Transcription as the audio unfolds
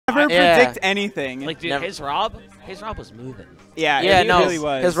never predict anything. Like, dude, his Rob was moving. Yeah, no, really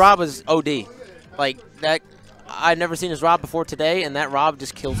was. His Rob was OD. Like, that, I've never seen his Rob before today, and that Rob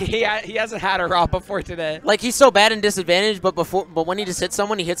just kills people. He hasn't had a Rob before today. Like, he's so bad in disadvantage, but when he just hits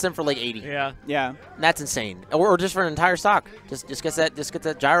someone, he hits them for like 80. Yeah. Yeah. And that's insane. Or just for an entire stock. Just gets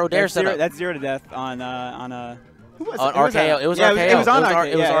that gyro dare set up. That's 0 to death on who was on it? Who RKO. It was yeah, RKO. It was on RKO.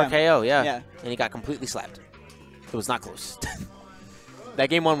 It was RKO, yeah. And he got completely slapped. It was not close. That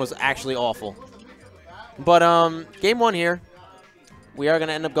game 1 was actually awful. But game 1 here, we are going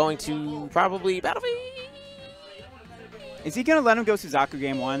to end up going to probably Battlefield. Is he going to let him go Suzaku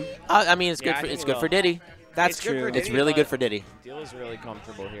game 1? I mean, it's good. It's good for Diddy. That's true. It's really good for Diddy. Dyla's really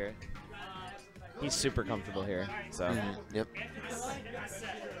comfortable here. He's super comfortable here. So. Yep.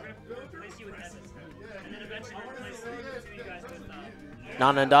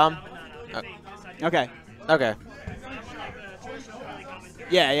 Nana and Dom. Okay. Okay.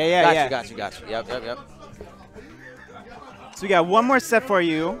 Yeah. Got you. Yep. So we got one more set for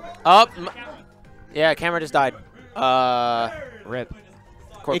you. Up. Yeah, camera just died. Rip.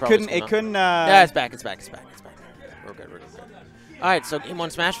 It couldn't. Yeah, it's back. We're good. All right, so game 1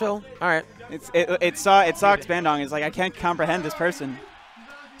 Smashville. All right. It saw Expandong. It's like, I can't comprehend this person.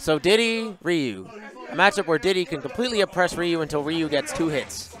 So Diddy, Ryu. A matchup where Diddy can completely oppress Ryu until Ryu gets 2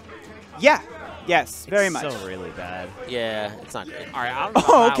 hits. Yeah. Yes, very much. So really bad. Yeah, it's not great. All right, I don't know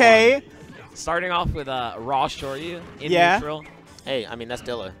about okay. that one. Starting off with Raw Shoryu in Yeah. neutral. Hey, I mean, that's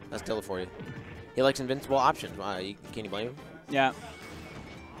Dyla. That's Dyla for you. He likes invincible options. Can you blame him? Yeah.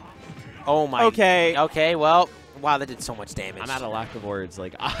 Oh, my. Okay. Okay, well, wow, that did so much damage. I'm out of lack of words.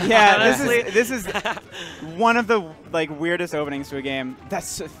 Like, Yeah, honestly, this is one of the weirdest openings to a game.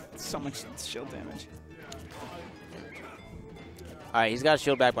 That's so much shield damage. All right, he's got a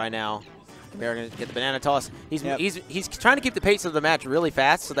shield back by now. They're going to get the banana toss. He's trying to keep the pace of the match really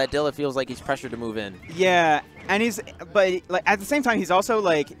fast so that Dyla feels like he's pressured to move in. Yeah, and but like at the same time he's also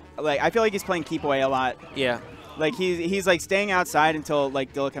like I feel like he's playing keep away a lot. Yeah. Like he's like staying outside until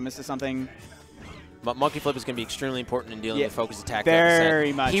like Dyla commits to something. But monkey flip is going to be extremely important in dealing with focus attack.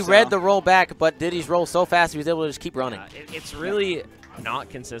 Very much. He read the roll back, but Diddy's roll so fast he was able to just keep running. It's really not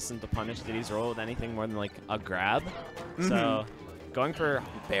consistent to punish Diddy's roll with anything more than like a grab. So going for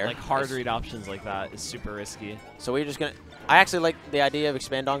like hard read options like that is super risky. So we're just gonna. I actually like the idea of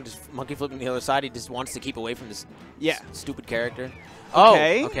Expandong just monkey flipping the other side. He just wants to keep away from this stupid character.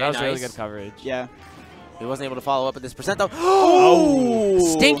 Okay. Oh, okay, that was nice. really good coverage. Yeah. He wasn't able to follow up at this percent though.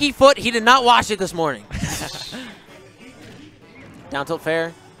 Oh! Stinky foot. He did not wash it this morning. Down tilt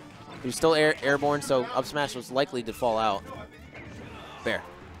fair. He was still airborne, so up smash was likely to fall out. Fair.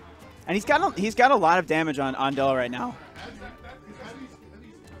 And he's got a lot of damage on Dyla right now.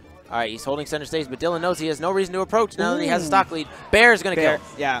 All right, he's holding center stage, but Dylan knows he has no reason to approach now that he has a stock lead. Bear is going to kill.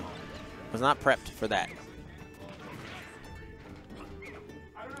 Yeah. Was not prepped for that.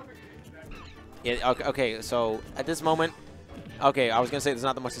 Yeah. Okay. So at this moment, okay, I was going to say there's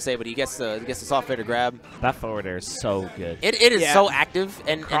not that much to say, but he gets the soft fair to grab. That forward air is so good. It is so active,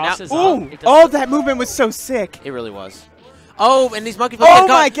 and now, oh, that movement was so sick. It really was. Oh, and these monkey flips. Oh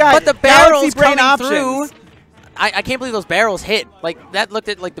my god! But the barrels coming options. through. I can't believe those barrels hit. Like, that looked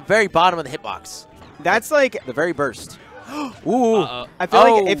at, like, the very bottom of the hitbox. That's like... The very burst. Ooh. I feel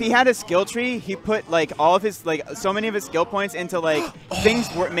like if he had a skill tree, he put, like, all of his, like, so many of his skill points into, like, things,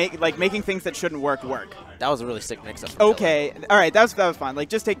 making things that shouldn't work. That was a really sick mix-up. Okay. All right, that was fine. Like,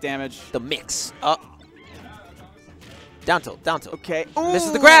 just take damage. The mix. Down tilt. Okay. This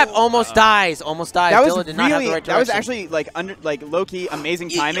is the grab. Almost dies. That was Dyla did not have the right direction. That was actually like low-key amazing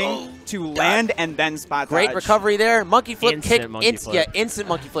timing to land and then spot dodge. Great recovery there. Monkey flip kick. Yeah, instant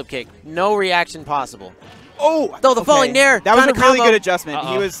monkey flip kick. No reaction possible. Oh, though the falling nair. That was a really good adjustment.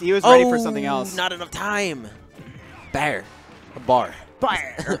 He was ready for something else. Not enough time. Bar.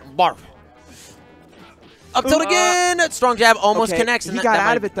 Up tilt again. Strong jab almost connects. He got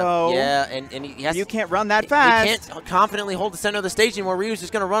out of it though. Yeah, and he has. You can't run that fast. He can't confidently hold the center of the stage anymore. Ryu's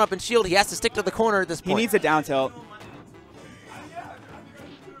just going to run up and shield. He has to stick to the corner at this point. He needs a down tilt.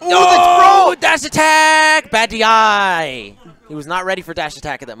 Oh, dash attack! Bad DI. He was not ready for dash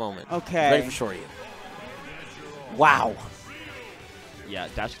attack at that moment. Okay. Ready for Shoryu. Wow. Yeah,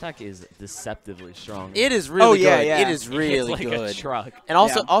 dash attack is deceptively strong. It is really good. Yeah. It is really like good. A truck. And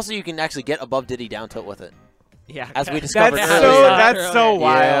also you can actually get above Diddy down tilt with it. Yeah. As we discovered that's earlier. that's so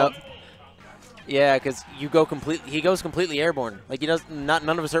wild. Yeah, because he goes completely airborne. Like none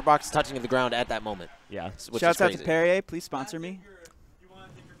of his hurt box is touching the ground at that moment. Yeah. Shouts out to Perrier, please sponsor me.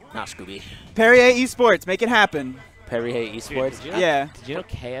 Not Scooby. Perrier Esports, make it happen. Perrier Esports. Dude, did you know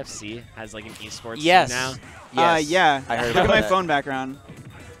KFC has like an esports team now? Yes. Yeah. I heard Look about at my that. phone background.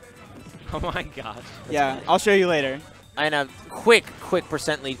 Oh my gosh. Yeah, I'll show you later. And a quick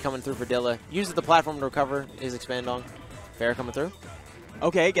percent lead coming through for Dyla. Uses the platform to recover his expandong. Fair coming through.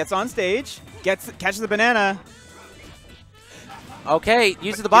 Okay, gets on stage, catches the banana. Okay,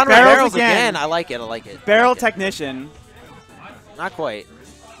 uses the bottom barrels again. I like it. I like it. Barrel technician. Not quite.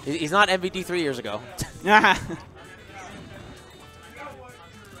 He's not MVP 3 years ago. That's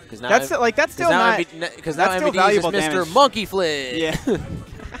still not. Because now MVP valuable is Mr. damage. Monkey Flip. Yeah.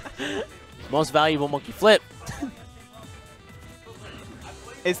 Most valuable monkey flip.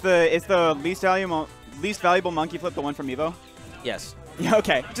 Is the least valuable monkey flip the one from Evo? Yes. Yeah.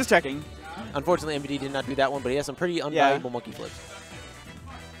 Okay. Just checking. Unfortunately, MVD did not do that one, but he has some pretty unvaluable monkey flips.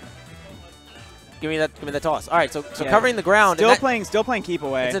 Give me that toss. All right, so covering the ground. Still playing keep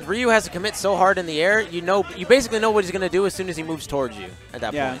away. Since Ryu has to commit so hard in the air, you basically know what he's going to do as soon as he moves towards you at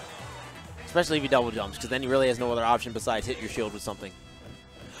that point. Especially if he double jumps, because then he really has no other option besides hit your shield with something.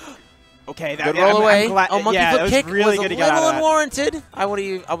 Okay, good roll away. Oh, monkey flip kick really was good a little unwarranted. I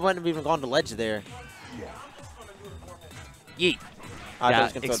wouldn't have even gone to ledge there. Yeet. Yeah,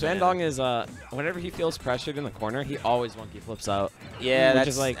 Expandong is whenever he feels pressured in the corner, he always monkey flips out. Yeah,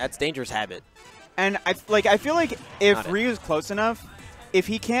 that's dangerous habit. And I feel like if Ryu's close enough, if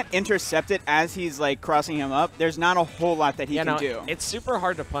he can't intercept it as he's like crossing him up, there's not a whole lot that he can do. It's super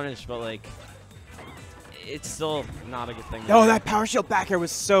hard to punish, but like it's still not a good thing. Oh, that power shield back air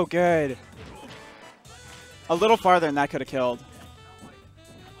was so good. A little farther and that could have killed.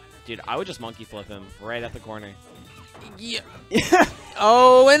 Dude, I would just monkey flip him right at the corner. Yeah.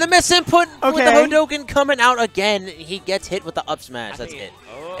 Oh, and the miss input with the Hodoken coming out again. He gets hit with the up smash. That's it.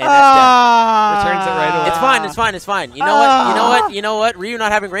 And that's returns it right away. It's fine. It's fine. It's fine. You know what? You know what? You know what? Ryu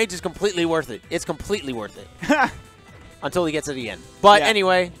not having range is completely worth it. It's completely worth it. Until he gets it again. But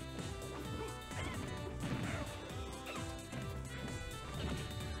anyway.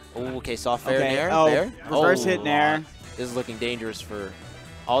 Ooh, okay, soft fair nair. There. Reverse hit nair. This is looking dangerous for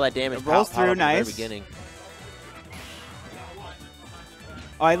all that damage. Rolls through, nice. At the very beginning.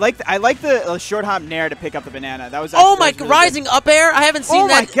 Oh, I like the short hop nair to pick up the banana. That was. Oh my! Really rising up air. I haven't seen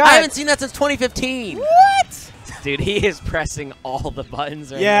that. God. I haven't seen that since 2015. What? Dude, he is pressing all the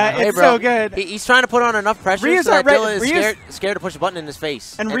buttons right now. Hey, it's bro, so good. He's trying to put on enough pressure so that Dyla is scared to push a button in his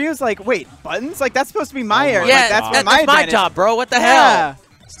face. And Ryu's like, wait, buttons? Like, that's supposed to be my air. Yeah, like, that's my job, bro. What the hell?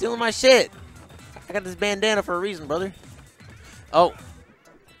 Stealing my shit. I got this bandana for a reason, brother. Oh.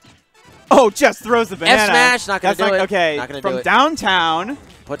 Oh, just throws the banana. F smash, not going to do it. Okay, not gonna do it. Downtown.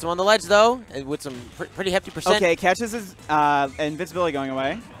 Puts him on the ledge, though, with some pretty hefty percent. Okay, catches his invincibility going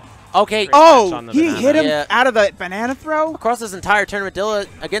away. Okay. Oh, he hit him out of the banana throw? Across this entire tournament, Dyla,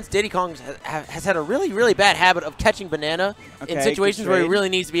 against Diddy Kong, has had a really, really bad habit of catching banana in situations where he really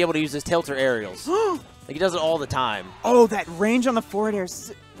needs to be able to use his tilter aerials. Like, he does it all the time. Oh, that range on the forward air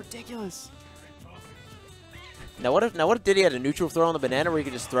is ridiculous. Now what if Diddy had a neutral throw on the banana where he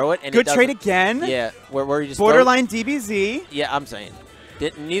could just throw it and good trade again? Yeah, where you just borderline DBZ. Yeah, I'm saying.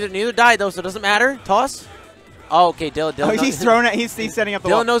 Neither died though, so it doesn't matter. Toss. Oh, okay, Dyla. Oh, he's throwing it. He's setting up the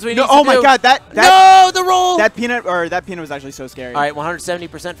wall. Dyla knows what he needs to do. Oh my God, the roll. That peanut was actually so scary. All right,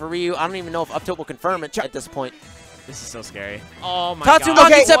 170% for Ryu. I don't even know if up tilt will confirm it at this point. This is so scary. Oh my God.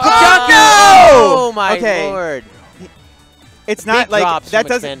 God. Oh my Lord. It's not like that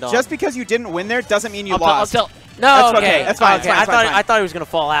doesn't just because you didn't win there doesn't mean you lost. No, that's okay. That's fine. Okay. I thought he was gonna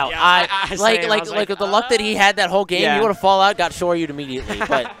fall out. Yeah, like with the luck that he had that whole game, he would have fallen out, got Shoryu'd immediately.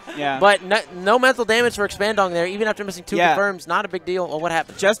 But but no mental damage for Expandong there, even after missing 2 confirms. Not a big deal. Well, what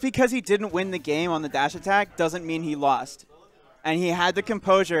happened? Just because he didn't win the game on the dash attack doesn't mean he lost, and he had the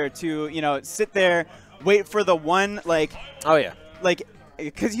composure to sit there, wait for the one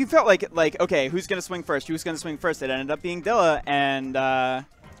because you felt like okay, who's gonna swing first? Who's gonna swing first? It ended up being Dyla, and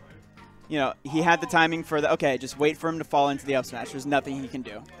he had the timing for just wait for him to fall into the up smash. There's nothing he can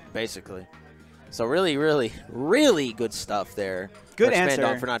do. Basically. So really, really, really good stuff there. Good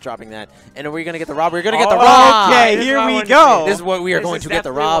answer. For not dropping that. And are we going to get the Rob? We're going to get the Rob. Okay, here we go. This is what we are going to get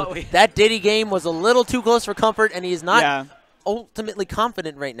the Rob. That Diddy game was a little too close for comfort, and he is not ultimately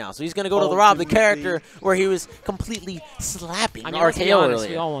confident right now. So he's going to go to the Rob, the character where he was completely slapping RKO earlier.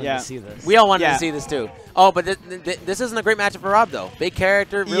 We all wanted to see this. We all wanted to see this too. Oh, but this isn't a great matchup for Rob, though. Big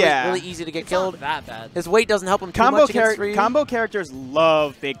character, really easy to get killed. Not that bad. His weight doesn't help him too much against Ryu. Combo characters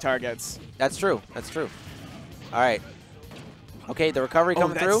love big targets. That's true. That's true. All right. Okay, the recovery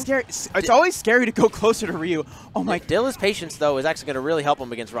coming through. Scary. It's always scary to go closer to Ryu. Oh my! Dyla's patience though is actually going to really help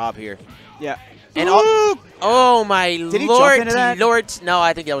him against Rob here. Yeah. And oh my Lord! Did he jump into that? Lord! No,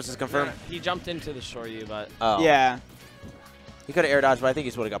 I think that was just confirmed. Yeah, he jumped into the Shoryu, but yeah, he could have air dodged, but I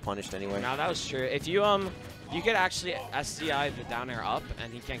think he would have got punished anyway. No, that was true. If you You could actually SDI the down air up,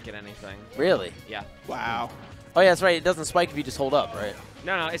 and he can't get anything. Really? Yeah. Wow. Oh, yeah, that's right. It doesn't spike if you just hold up, right?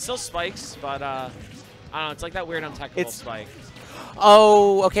 No, it still spikes, but I don't know. It's like that weird untechnical spike.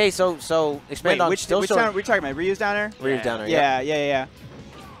 Oh, okay. So expand Wait, on. which down are we talking about? Ryu's down air? Ryu's down air. Yeah.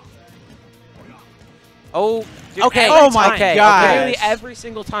 Oh, Dude, okay. Oh my god! Literally every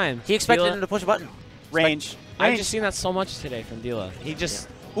single time. He expected Dyla, him to push a button. Range. I've just seen that so much today from Dyla. He just.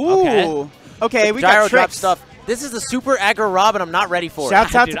 Ooh. Okay, we gyro got drop tricks. Stuff. This is the super aggro Rob, and I'm not ready for it.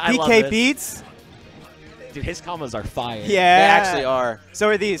 Shouts out Dude, to I love PK this. Beats. Dude, his combos are fire. Yeah. They actually are. So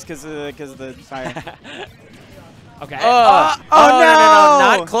are these, because of the fire. Okay. Oh, no.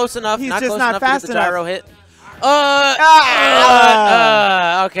 Not close enough. He's not just close not enough fast to get the gyro enough. hit.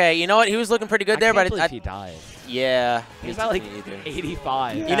 Okay, you know what? He was looking pretty good there, I can't but believe he died. yeah. He's at like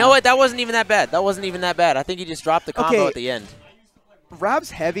 85. You know what? That wasn't even that bad. I think he just dropped the combo at the end.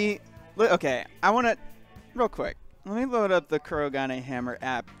 Rob's heavy. Okay, I want to, real quick, let me load up the Kurogane Hammer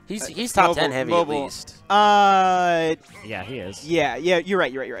app. He's top 10 heavy mobile. at least. Yeah, he is. Yeah, you're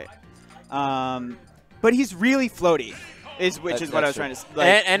right. But he's really floaty, which is what I was trying to say.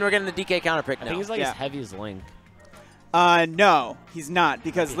 Like, and we're getting the DK counter pick now. I think he's like as heavy as Link. No, he's not,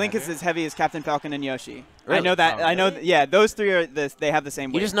 because Link is as heavy as Captain Falcon and Yoshi. Really? I know that. Oh, I know. really? Yeah, those three are they have the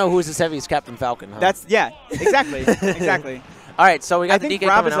same weight. You just know who's as heavy as Captain Falcon, huh? Exactly. Exactly. All right, so we got I the think DK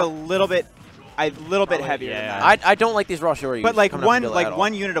Rob coming is out. a little bit heavier than that. I don't like these raw Shoryu. But like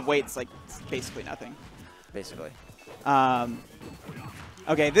one unit of weight is like basically nothing. Basically.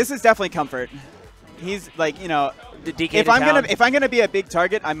 Okay, this is definitely comfort. He's like, you know, The DK if I'm gonna be a big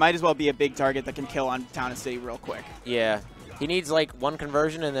target, I might as well be a big target that can kill on Town and City real quick. Yeah. He needs like one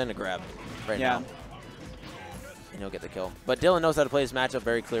conversion and then a grab right now. And he'll get the kill. But Dylan knows how to play his matchup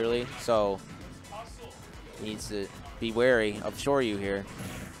very clearly, so he needs to be wary of Shoryu here.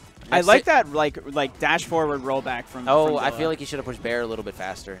 I like that like dash forward rollback from. Oh, from I feel like he should have pushed Bear a little bit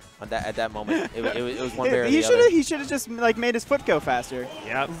faster at that moment. it was one Bear. He should have just like made his foot go faster.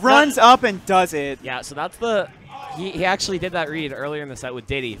 Yep. Runs up and does it. Yeah, so that's the. He actually did that read earlier in the set with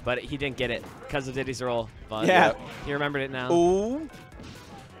Diddy, but he didn't get it because of Diddy's roll. But yeah, he remembered it now. Ooh.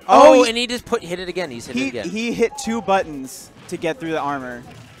 Oh, and he just hit it again. He's hit it again. He hit 2 buttons to get through the armor.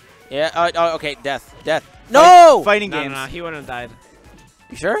 Yeah. Okay. Death. No. Fighting games. No, he wouldn't have died.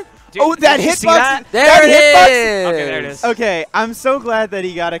 You sure? Dude, oh, that hitbox! There that it is! Okay, there it is. Okay, I'm so glad that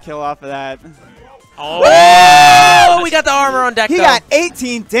he got a kill off of that. Oh, we got the armor on deck. He got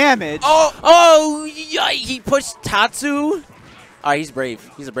 18 damage. Oh, he pushed Tatsu. All right, he's brave.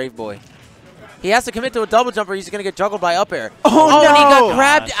 He's a brave boy. He has to commit to a double jump or he's going to get juggled by up air. Oh, no! And he got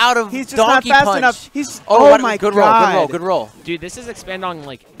grabbed out of He's just donkey not fast punch. enough. He's my good God. roll, good roll. Dude, this is expand on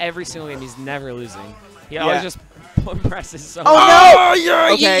like every single game. He's never losing. He Yeah. always just presses so Oh, hard. no! Yeah,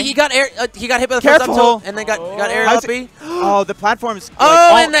 Okay. he got hit by the first up tilt and then got air How's up it- B. Oh, the platform's.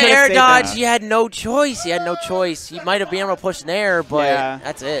 And the air dodge. He had no choice. He might have been able to push Nair, but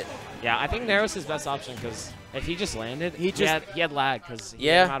that's it. Yeah, I think Nair's his best option because if he just landed, he had lag because he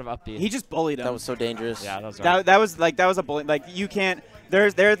came out of up B. He just bullied him. That was so dangerous. Yeah, that was right. that was a bully. Like you can't. There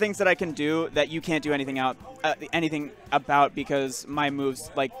are things that I can do that you can't do anything about because my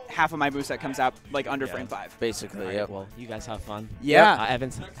moves, like half of my moveset comes out like under frame 5. Basically, Right, yeah. well, you guys have fun. Yeah.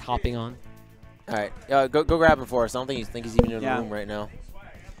 Evan's hopping on. All right, go grab him for us. I don't think he's even in the room right now.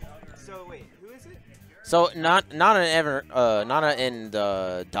 So wait, who is it? So Nana and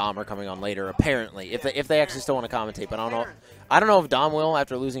Dom are coming on later, apparently. If they actually still want to commentate, but I don't know. I don't know if Dom will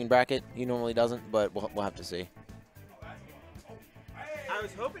after losing bracket. He normally doesn't, but we'll have to see. I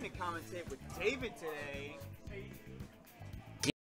was hoping to commentate with David today.